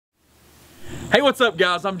Hey, what's up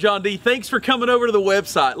guys? I'm John D. Thanks for coming over to the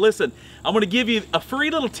website. Listen, I'm going to give you a free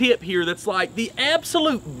little tip here that's like the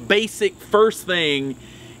absolute basic first thing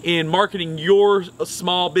in marketing your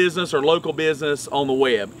small business or local business on the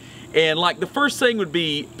web. And like the first thing would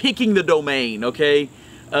be picking the domain, okay?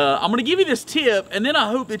 I'm going to give you this tip, and then I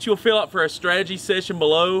hope that you'll fill out for a strategy session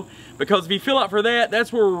below, because if you fill out for that,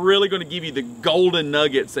 that's where we're really going to give you the golden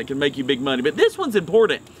nuggets that can make you big money. But this one's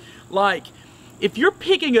important. Like, if you're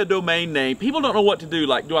picking a domain name, people don't know what to do.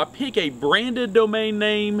 Like, do I pick a branded domain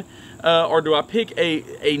name or do I pick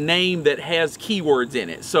a name that has keywords in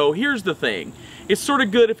it? So here's the thing. It's sort of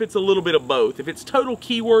good if it's a little bit of both. If it's total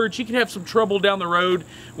keywords, you can have some trouble down the road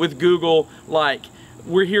with Google. Like,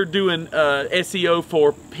 we're here doing SEO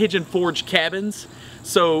for Pigeon Forge Cabins.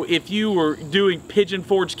 So if you were doing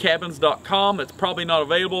pigeonforgecabins.com, it's probably not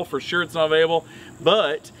available. For sure it's not available.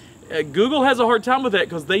 But Google has a hard time with that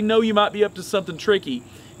because they know you might be up to something tricky.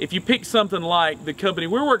 If you pick something like the company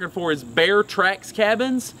we're working for is Bear Tracks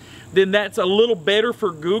Cabins, then that's a little better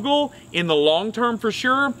for Google in the long term for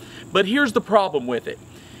sure. But here's the problem with it.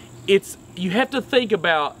 You have to think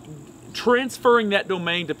about transferring that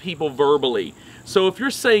domain to people verbally. So if you're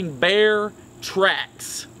saying Bear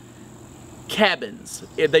Tracks Cabins,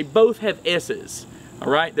 they both have S's, all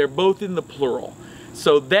right? They're both in the plural.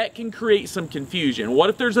 So that can create some confusion. What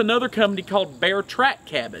if there's another company called Bear Track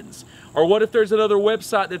Cabins? Or what if there's another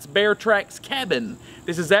website that's Bear Tracks Cabin?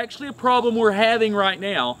 This is actually a problem we're having right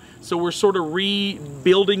now. So we're sort of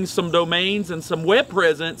rebuilding some domains and some web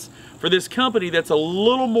presence for this company that's a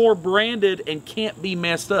little more branded and can't be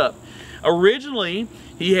messed up. Originally,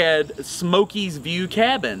 he had Smokies View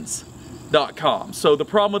Cabins.com. So the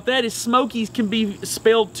problem with that is Smokies can be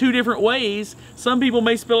spelled 2 different ways. Some people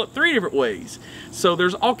may spell it 3 different ways. So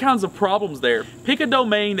there's all kinds of problems there. Pick a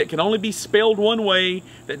domain that can only be spelled one way,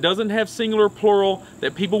 that doesn't have singular or plural,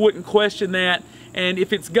 that people wouldn't question that. And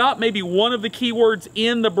if it's got maybe one of the keywords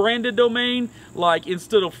in the branded domain, like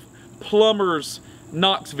instead of Plumbers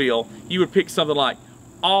Knoxville, you would pick something like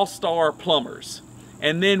All-Star Plumbers.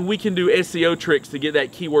 And then we can do SEO tricks to get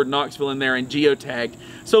that keyword Knoxville in there and geotag.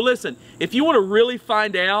 So listen, if you want to really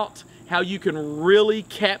find out how you can really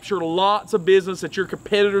capture lots of business that your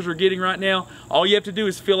competitors are getting right now, all you have to do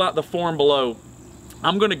is fill out the form below.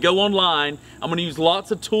 I'm going to go online, I'm going to use lots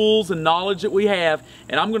of tools and knowledge that we have,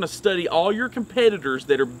 and I'm going to study all your competitors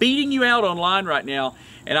that are beating you out online right now,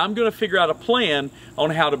 and I'm going to figure out a plan on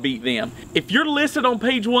how to beat them. If you're listed on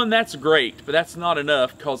page 1, that's great, but that's not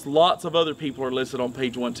enough because lots of other people are listed on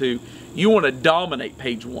page 1 too. You want to dominate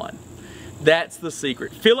page 1. That's the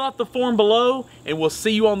secret. Fill out the form below, and we'll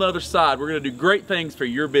see you on the other side. We're going to do great things for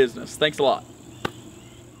your business. Thanks a lot.